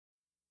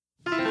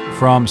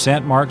From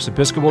St. Mark's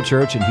Episcopal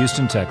Church in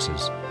Houston,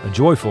 Texas, a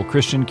joyful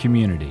Christian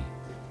community,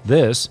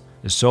 this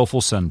is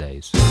Soulful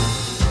Sundays, a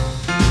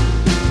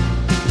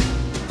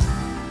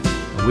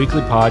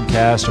weekly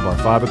podcast of our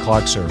 5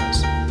 o'clock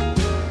service.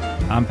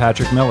 I'm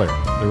Patrick Miller,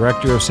 the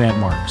rector of St.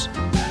 Mark's.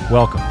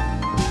 Welcome.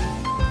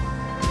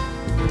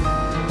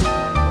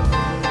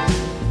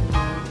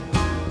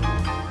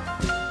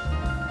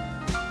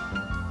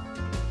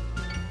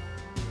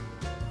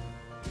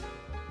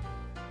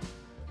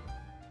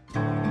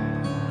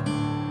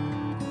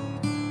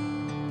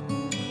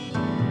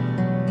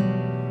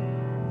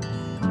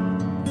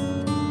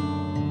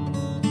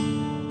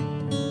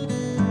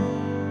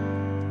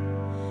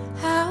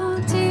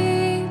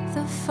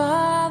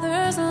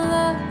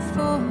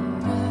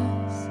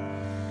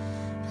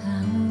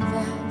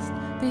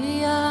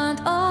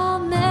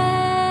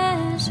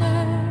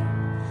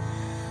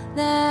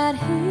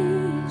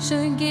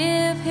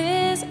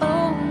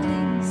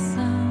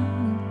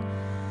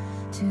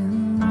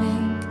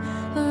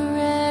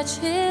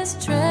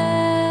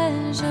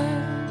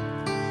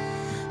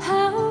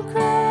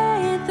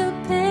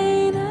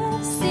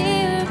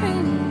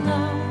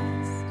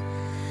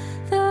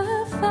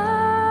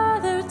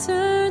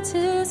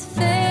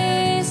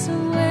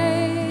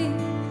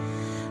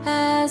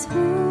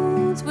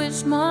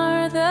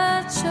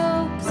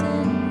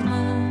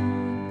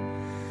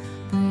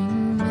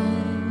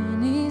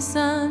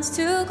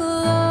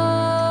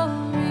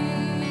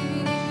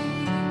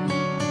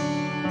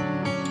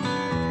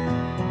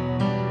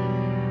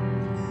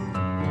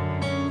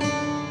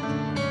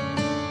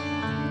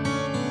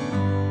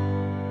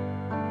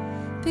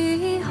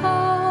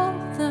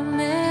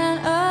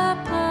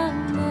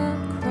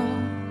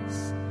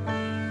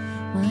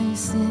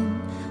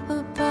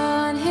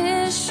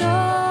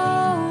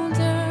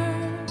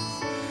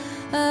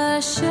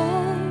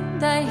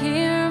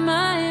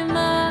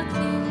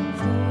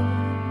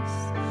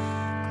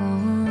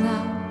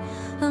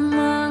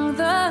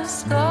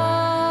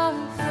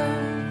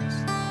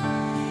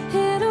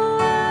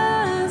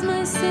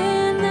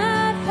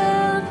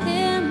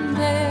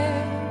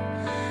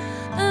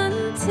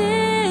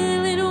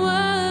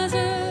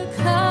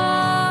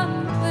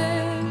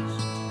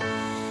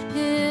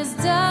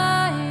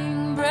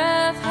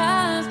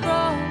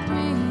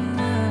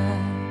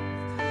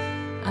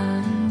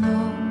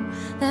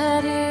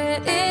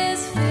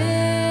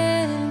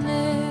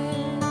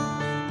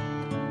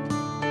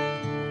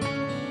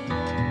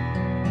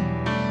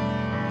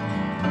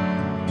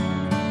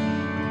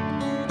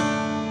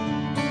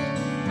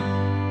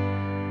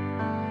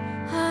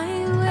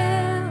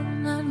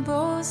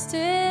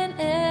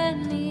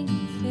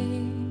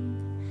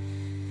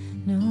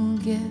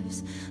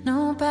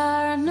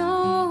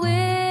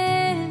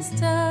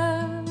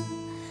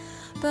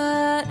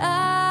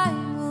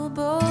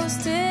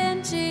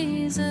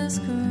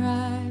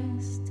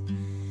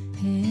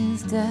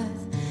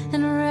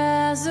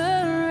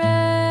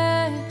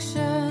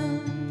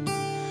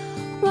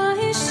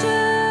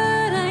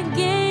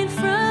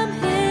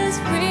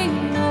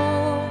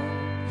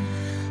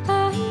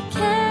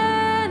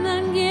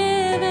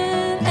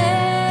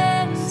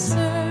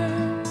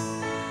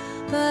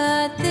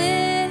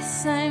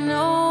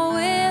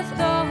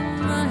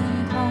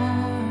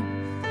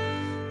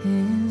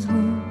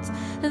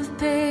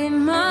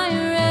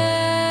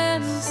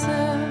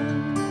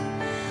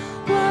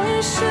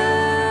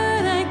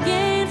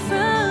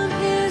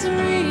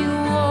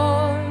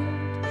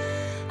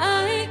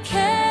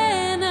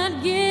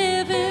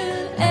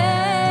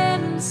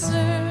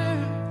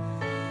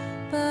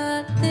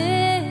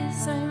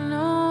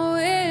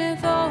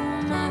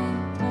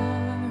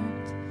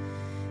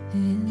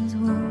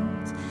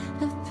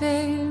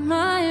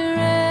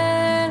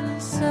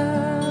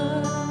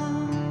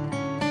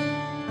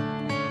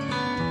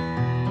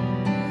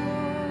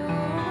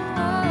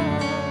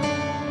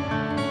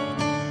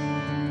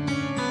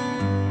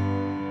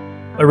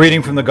 A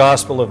reading from the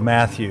Gospel of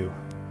Matthew,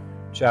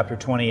 chapter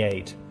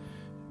 28,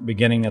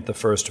 beginning at the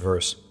first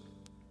verse.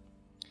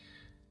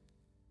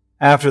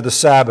 After the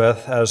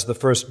Sabbath, as the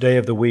first day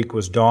of the week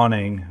was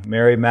dawning,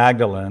 Mary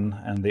Magdalene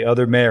and the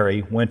other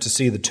Mary went to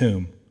see the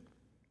tomb.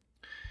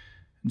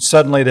 And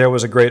suddenly there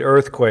was a great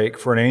earthquake,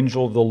 for an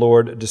angel of the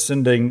Lord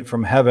descending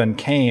from heaven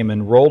came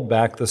and rolled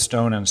back the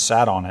stone and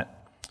sat on it.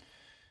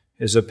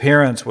 His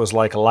appearance was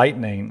like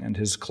lightning, and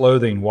his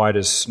clothing white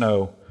as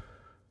snow.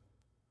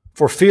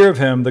 For fear of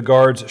him, the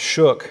guards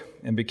shook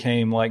and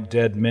became like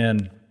dead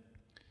men.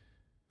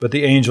 But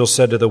the angel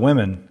said to the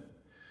women,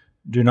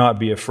 "Do not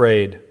be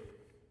afraid.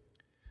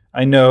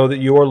 I know that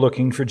you are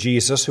looking for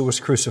Jesus who was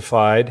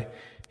crucified.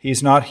 He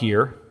is not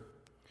here.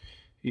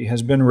 He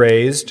has been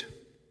raised,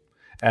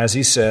 as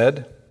he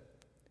said.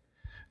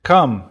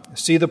 Come,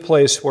 see the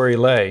place where he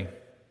lay.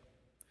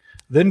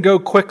 Then go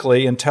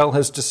quickly and tell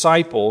his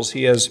disciples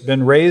he has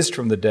been raised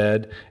from the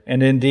dead,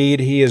 and indeed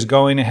he is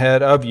going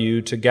ahead of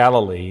you to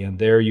Galilee, and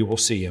there you will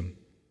see him.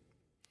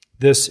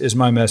 This is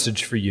my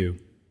message for you."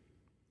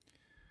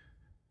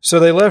 So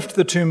they left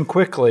the tomb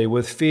quickly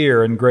with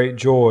fear and great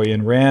joy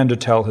and ran to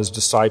tell his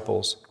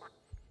disciples.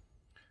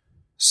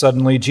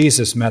 Suddenly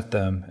Jesus met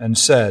them and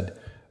said,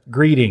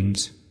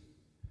 "Greetings."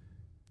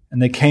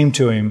 And they came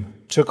to him,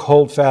 took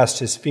hold fast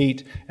his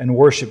feet, and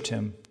worshipped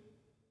him.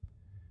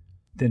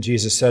 Then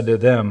Jesus said to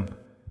them,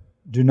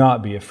 "Do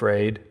not be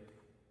afraid.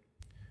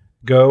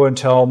 Go and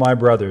tell my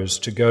brothers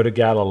to go to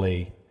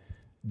Galilee.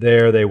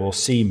 There they will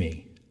see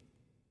me."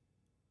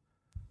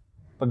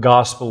 The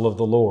Gospel of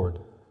the Lord.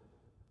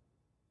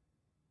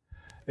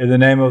 In the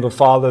name of the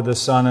Father, the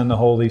Son, and the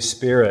Holy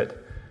Spirit.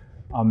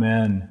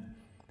 Amen.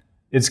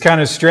 It's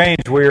kind of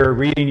strange. We're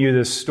reading you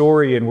this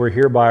story and we're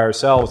here by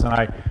ourselves, and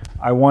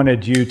I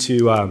wanted you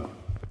to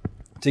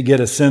get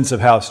a sense of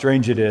how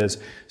strange it is.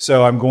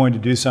 So I'm going to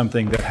do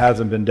something that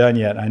hasn't been done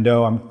yet. I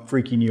know I'm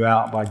freaking you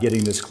out by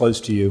getting this close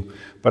to you,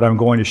 but I'm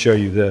going to show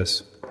you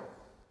this.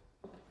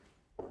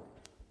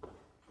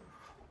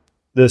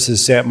 This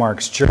is St.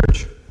 Mark's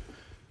Church,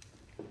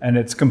 and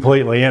it's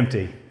completely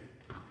empty.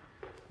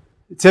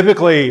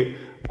 Typically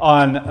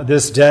on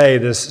this day,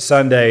 this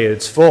Sunday,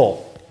 it's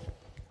full.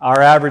 Our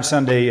average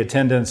Sunday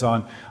attendance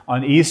on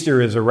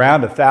Easter is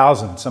around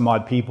 1,000 some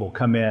odd people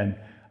come in.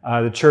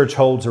 The church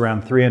holds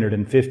around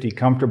 350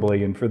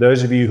 comfortably, and for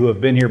those of you who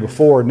have been here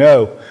before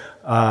know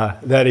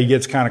that it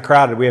gets kind of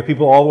crowded. We have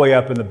people all the way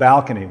up in the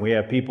balcony. We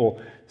have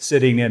people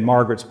sitting in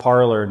Margaret's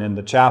parlor and in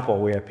the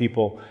chapel. We have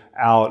people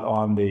out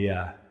on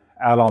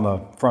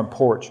the front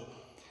porch.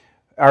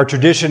 Our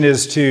tradition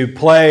is to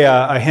play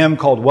a hymn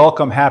called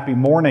 "Welcome, Happy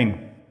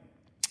Morning."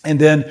 And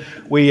then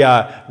we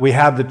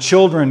have the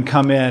children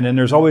come in, and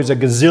there's always a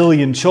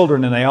gazillion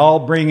children, and they all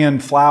bring in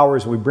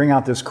flowers. We bring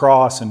out this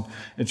cross, and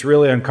it's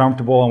really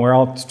uncomfortable, and we're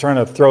all trying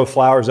to throw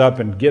flowers up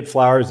and get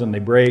flowers, and they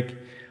break.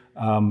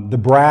 The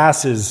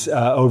brass is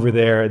over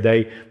there.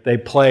 They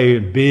play a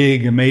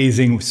big,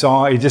 amazing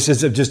song. It just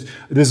is just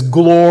this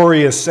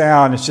glorious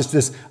sound. It's just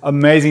this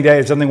amazing day.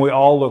 It's something we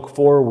all look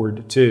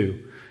forward to.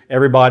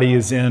 Everybody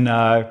is in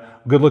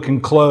good-looking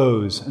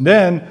clothes. And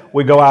then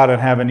we go out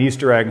and have an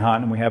Easter egg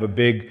hunt, and we have a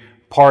big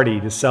party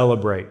to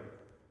celebrate.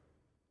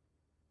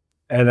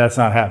 And that's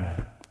not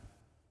happening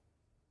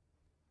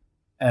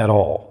at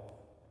all.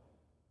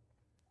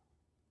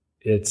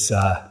 It's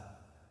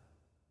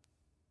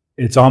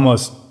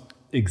almost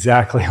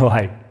exactly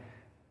like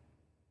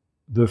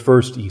the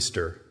first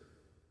Easter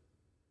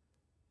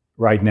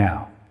right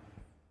now.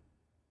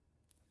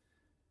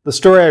 The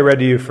story I read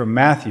to you from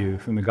Matthew,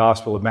 from the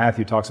Gospel of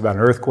Matthew, talks about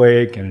an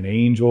earthquake and an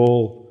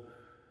angel.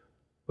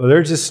 Well,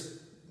 they're just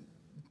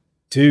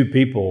two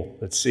people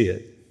that see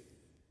it,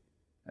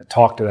 that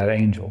talk to that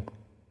angel.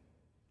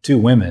 Two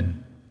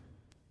women.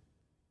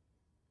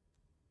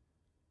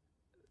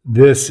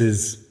 This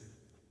is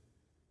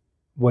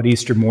what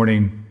Easter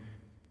morning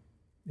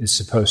is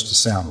supposed to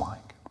sound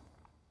like.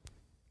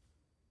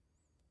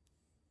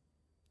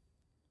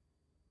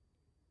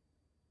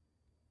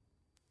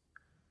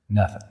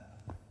 Nothing.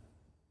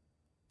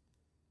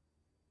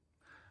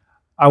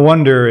 I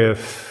wonder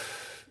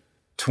if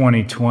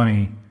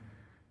 2020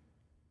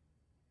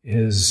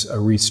 is a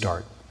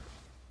restart.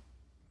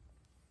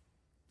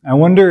 I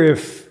wonder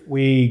if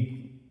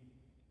we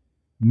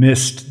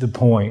missed the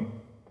point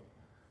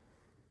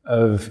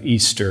of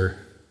Easter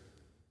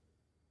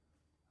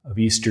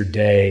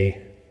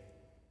Day,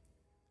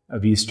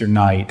 of Easter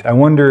night. I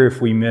wonder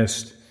if we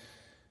missed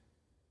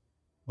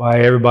by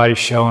everybody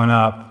showing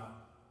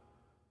up.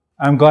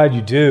 I'm glad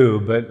you do,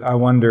 but I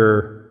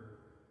wonder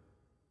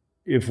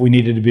if we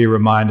needed to be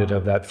reminded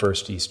of that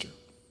first Easter,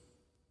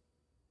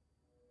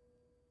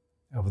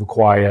 of the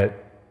quiet,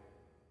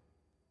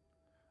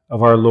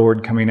 of our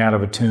Lord coming out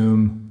of a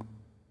tomb,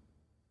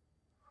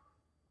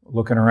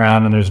 looking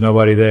around and there's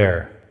nobody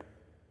there.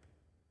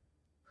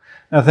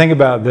 Now think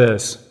about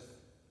this.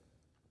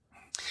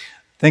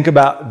 Think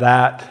about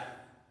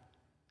that,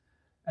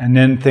 and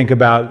then think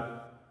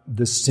about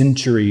the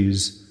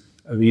centuries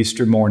of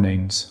Easter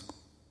mornings.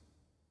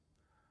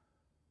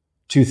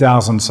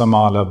 2,000 some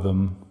odd of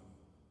them,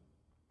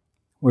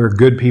 where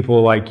good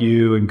people like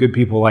you and good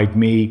people like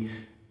me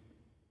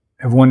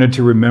have wanted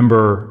to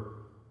remember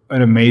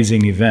an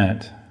amazing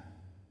event.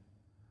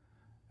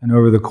 And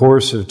over the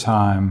course of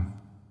time,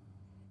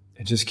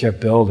 it just kept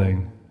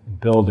building and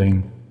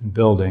building and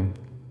building.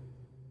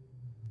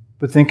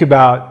 But think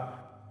about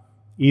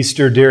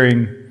Easter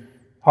during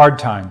hard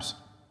times,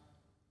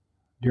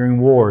 during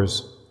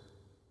wars,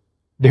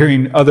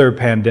 during other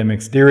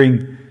pandemics,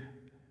 during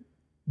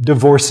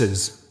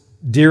divorces,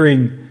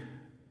 during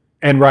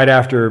and right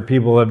after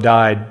people have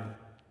died,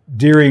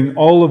 during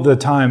all of the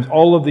times,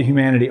 all of the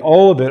humanity,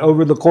 all of it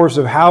over the course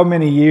of how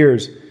many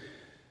years.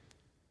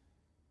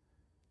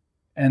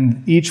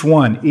 And each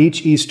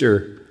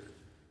Easter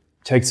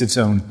takes its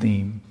own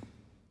theme.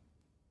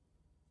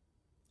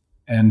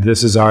 And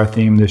this is our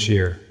theme this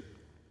year.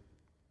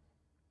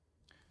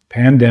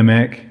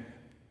 Pandemic,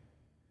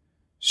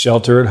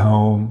 shelter at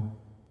home,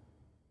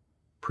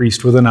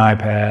 priest with an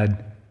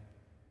iPad,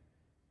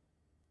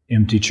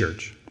 empty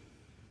church.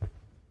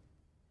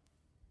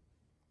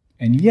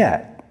 And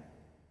yet,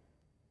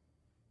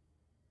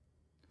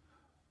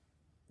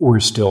 we're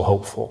still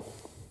hopeful.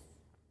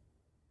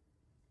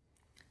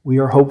 We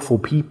are hopeful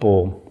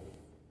people.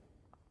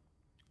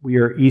 We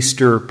are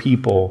Easter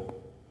people.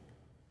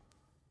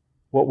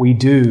 What we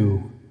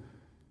do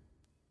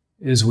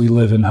is we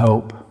live in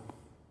hope.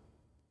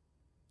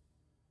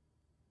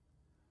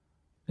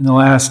 In the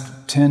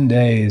last 10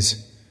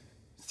 days,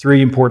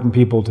 3 important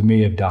people to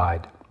me have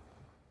died.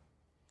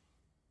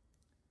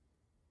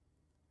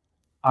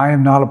 I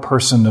am not a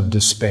person of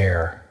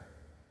despair.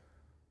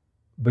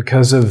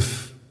 Because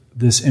of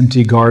this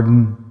empty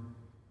garden,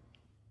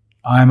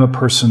 I am a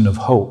person of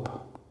hope.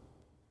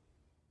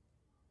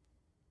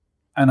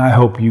 And I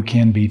hope you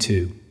can be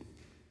too.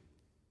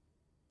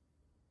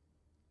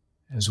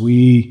 As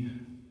we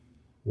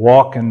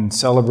walk and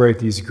celebrate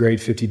these great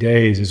 50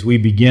 days, as we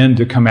begin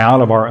to come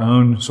out of our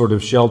own sort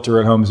of shelter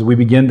at home, as we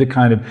begin to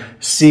kind of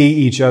see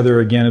each other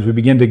again, as we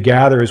begin to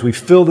gather, as we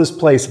fill this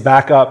place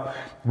back up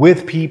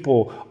with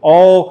people,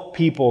 all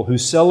people who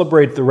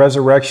celebrate the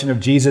resurrection of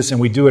Jesus,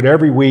 and we do it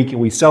every week, and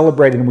we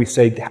celebrate and we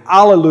say,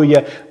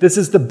 hallelujah, this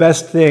is the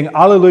best thing.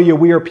 Hallelujah,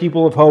 we are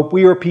people of hope.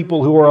 We are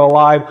people who are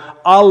alive.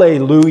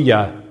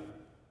 Alleluia.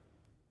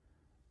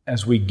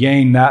 As we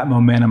gain that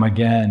momentum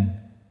again,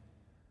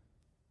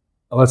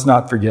 let's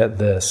not forget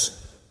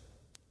this.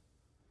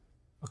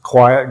 A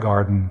quiet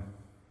garden,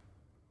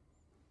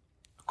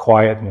 a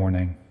quiet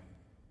morning,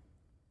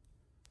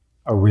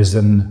 a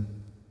risen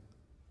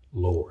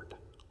Lord.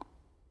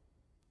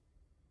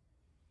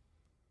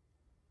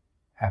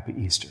 Happy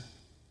Easter.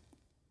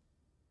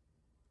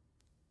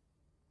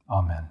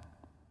 Amen.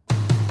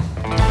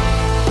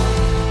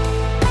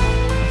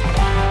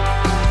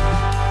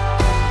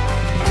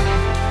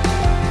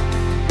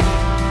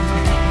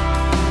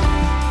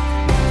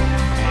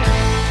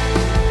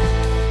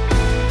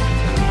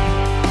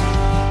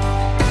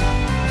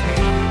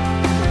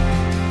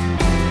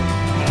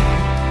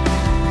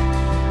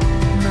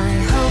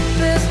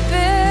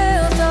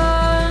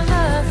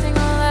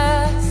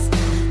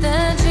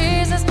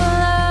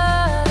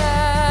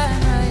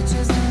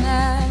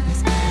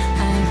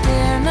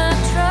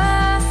 Try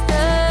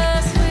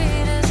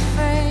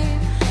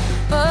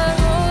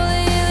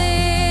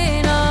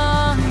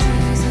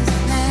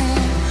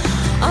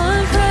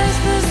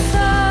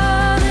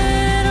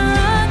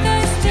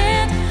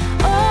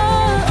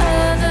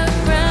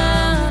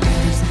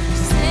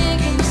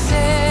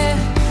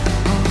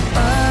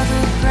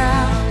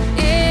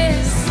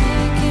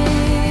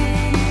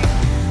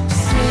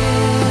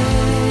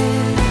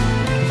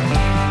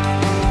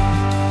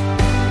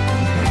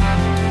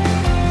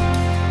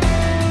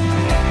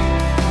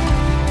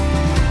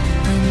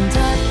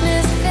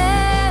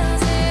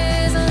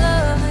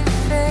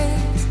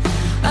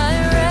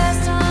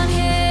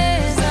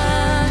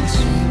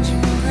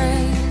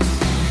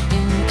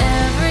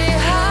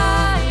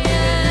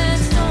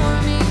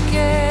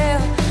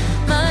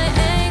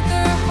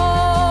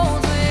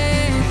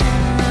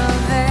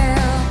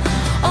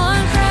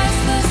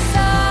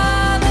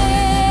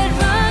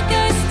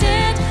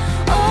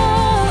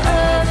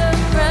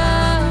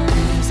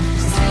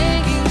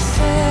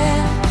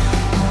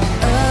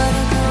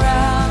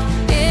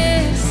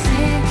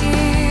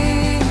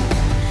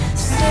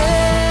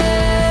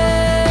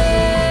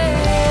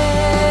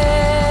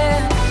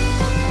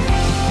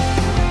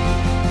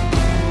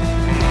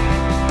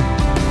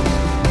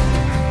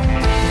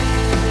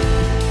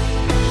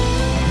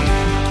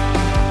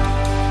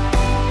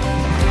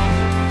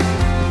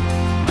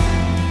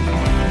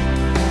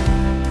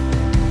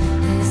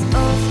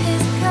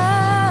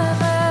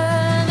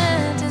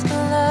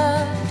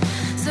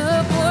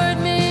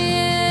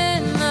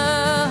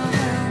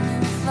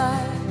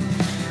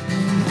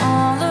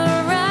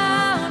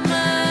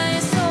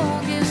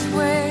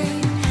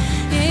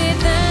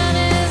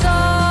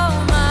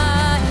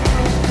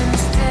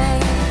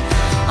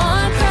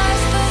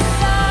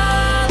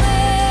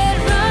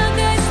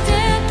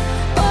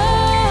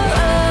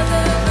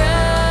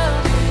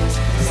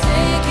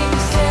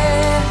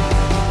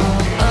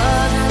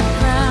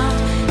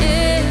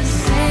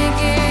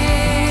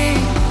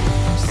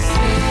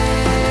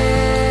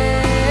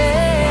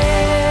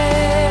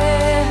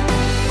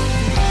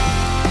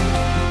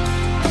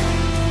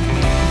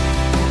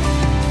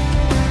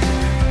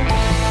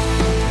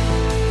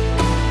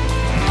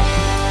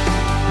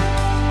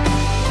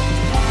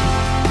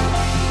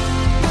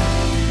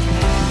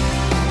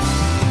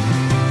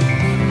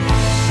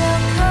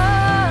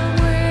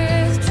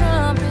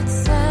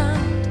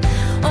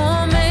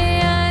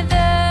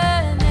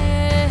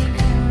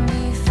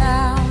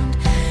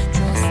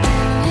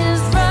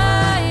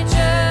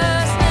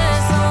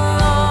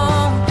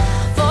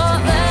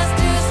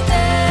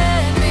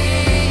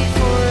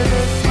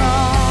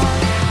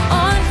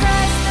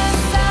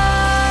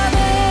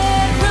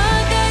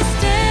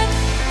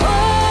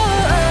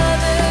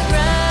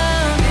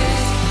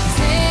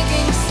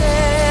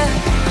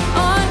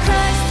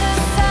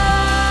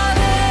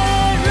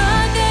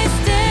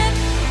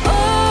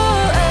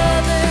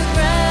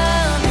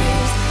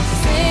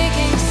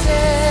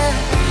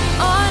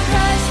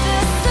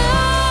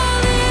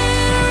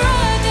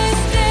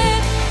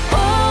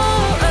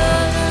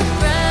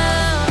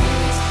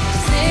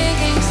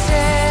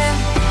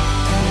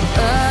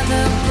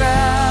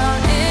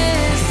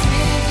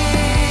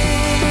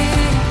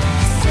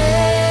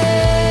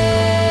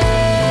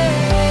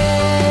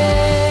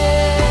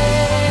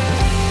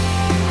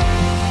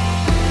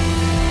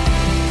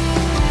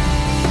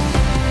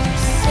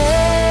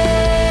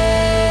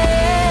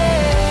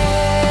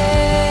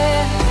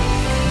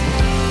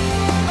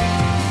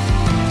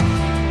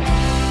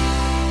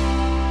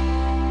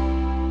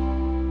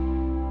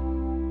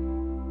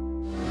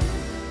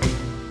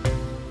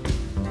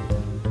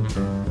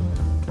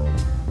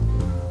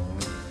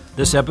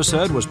This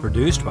episode was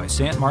produced by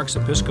St. Mark's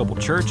Episcopal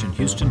Church in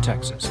Houston,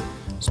 Texas.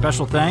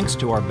 Special thanks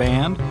to our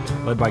band,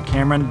 led by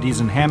Cameron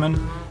Deason-Hammond,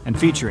 and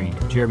featuring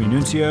Jeremy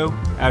Nuncio,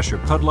 Asher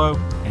Pudlow,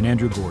 and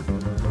Andrew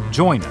Gordon.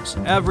 Join us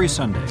every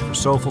Sunday for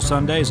Soulful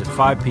Sundays at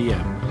 5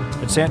 p.m.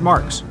 at St.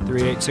 Mark's,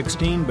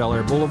 3816 Bel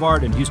Air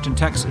Boulevard in Houston,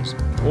 Texas,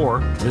 or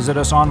visit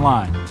us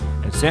online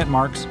at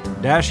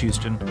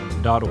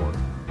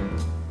stmarks-houston.org.